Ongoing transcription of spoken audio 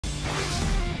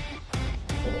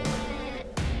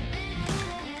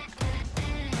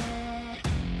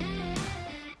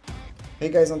Hey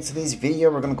guys, on today's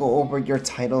video we're going to go over your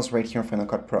titles right here in Final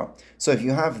Cut Pro. So if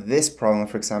you have this problem,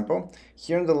 for example,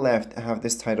 here on the left I have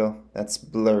this title that's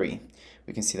blurry.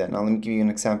 We can see that. Now let me give you an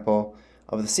example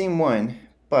of the same one,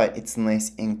 but it's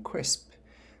nice and crisp.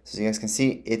 So as you guys can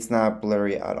see, it's not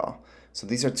blurry at all. So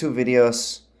these are two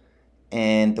videos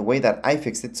and the way that I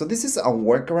fixed it. So this is a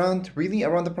workaround really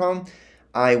around the problem.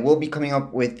 I will be coming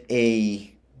up with a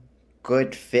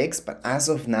good fix, but as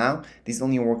of now, this is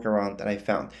only a workaround that I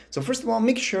found. So first of all,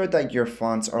 make sure that your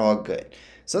fonts are all good.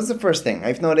 So that's the first thing.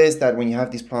 I've noticed that when you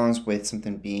have these problems with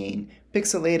something being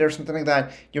pixelated or something like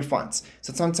that, your fonts.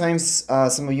 So sometimes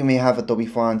some of you may have Adobe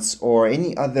fonts or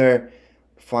any other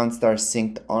fonts that are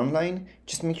synced online.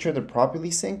 Just make sure they're properly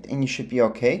synced and you should be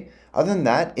okay. Other than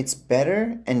that, it's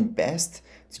better and best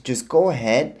to just go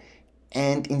ahead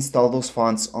and install those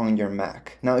fonts on your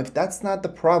Mac. Now, if that's not the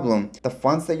problem, the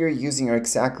fonts that you're using are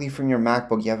exactly from your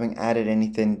MacBook, you haven't added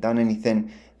anything, done anything,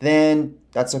 then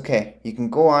that's okay. You can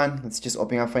go on, let's just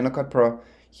open up Final Cut Pro.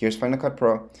 Here's Final Cut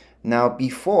Pro. Now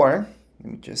before,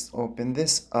 let me just open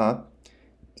this up,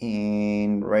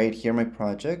 and right here my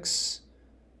projects,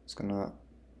 it's gonna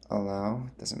allow,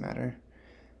 doesn't matter.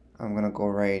 I'm gonna go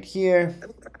right here,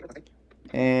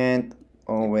 and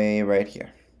away right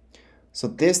here. So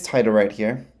this title right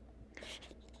here,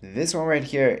 this one right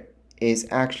here is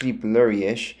actually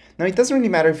blurry-ish. Now it doesn't really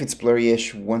matter if it's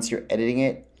blurry-ish once you're editing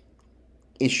it.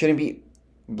 It shouldn't be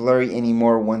blurry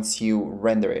anymore once you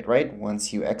render it, right?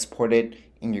 Once you export it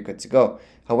and you're good to go.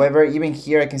 However, even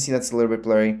here I can see that's a little bit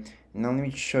blurry. Now let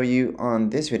me show you on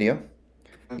this video.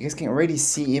 You guys can already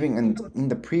see even in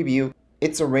the preview,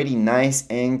 it's already nice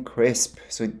and crisp.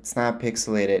 So it's not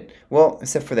pixelated. Well,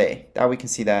 except for the A. That we can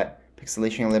see that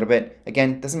pixelation a little bit.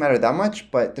 Again, doesn't matter that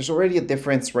much, but there's already a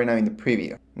difference right now in the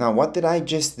preview. Now, what did I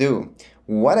just do?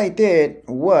 What I did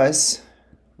was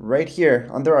right here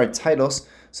under our titles.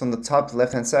 So on the top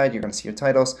left hand side, you're gonna see your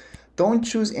titles. Don't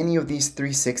choose any of these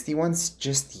 360 ones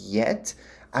just yet.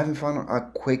 I haven't found a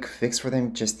quick fix for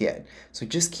them just yet. So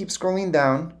just keep scrolling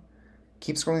down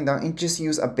and just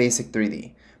use a basic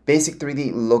 3D. Basic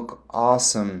 3D look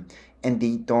awesome and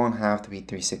they don't have to be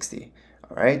 360.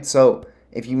 All right, so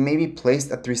if you maybe placed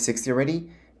a 360 already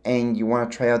and you want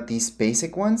to try out these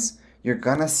basic ones, you're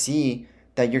gonna see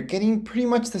that you're getting pretty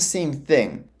much the same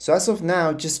thing. So as of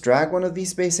now, just drag one of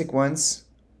these basic ones,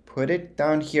 put it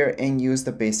down here and use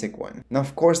the basic one. Now,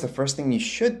 of course, the first thing you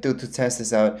should do to test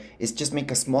this out is just make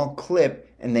a small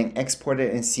clip and then export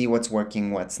it and see what's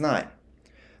working, what's not.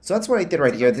 So that's what I did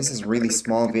right here. This is a really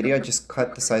small video. I just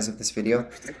cut the size of this video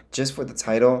just for the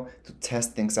title to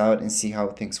test things out and see how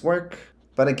things work.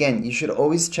 But again, you should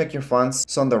always check your fonts.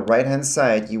 So on the right hand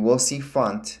side, you will see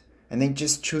font and then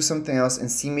just choose something else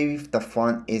and see maybe if the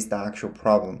font is the actual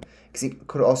problem. Because it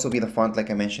could also be the font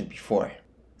like I mentioned before.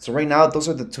 So right now, those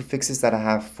are the two fixes that I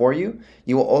have for you.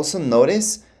 You will also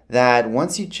notice that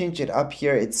once you change it up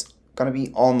here, it's gonna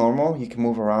be all normal. You can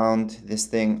move around this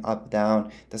thing up, down,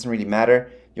 doesn't really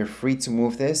matter. You're free to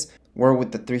move this. Where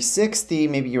with the 360,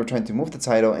 maybe you were trying to move the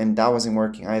title and that wasn't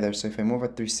working either. So if I move a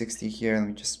 360 here, let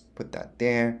me just put that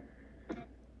there.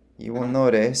 You will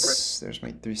notice, there's my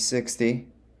 360.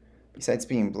 Besides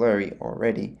being blurry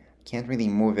already, I can't really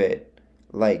move it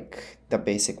like the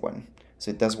basic one.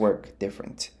 So it does work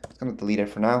different. I'm gonna delete it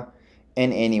for now.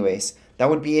 And anyways, that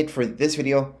would be it for this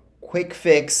video. Quick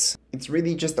fix. It's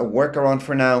really just a workaround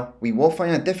for now. We will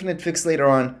find a definite fix later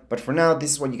on, but for now,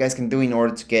 this is what you guys can do in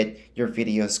order to get your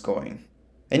videos going.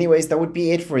 Anyways, that would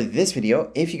be it for this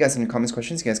video. If you guys have any comments,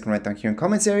 questions, you guys can write down here in the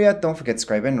comments area. Don't forget to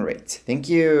subscribe and rate. Thank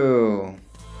you.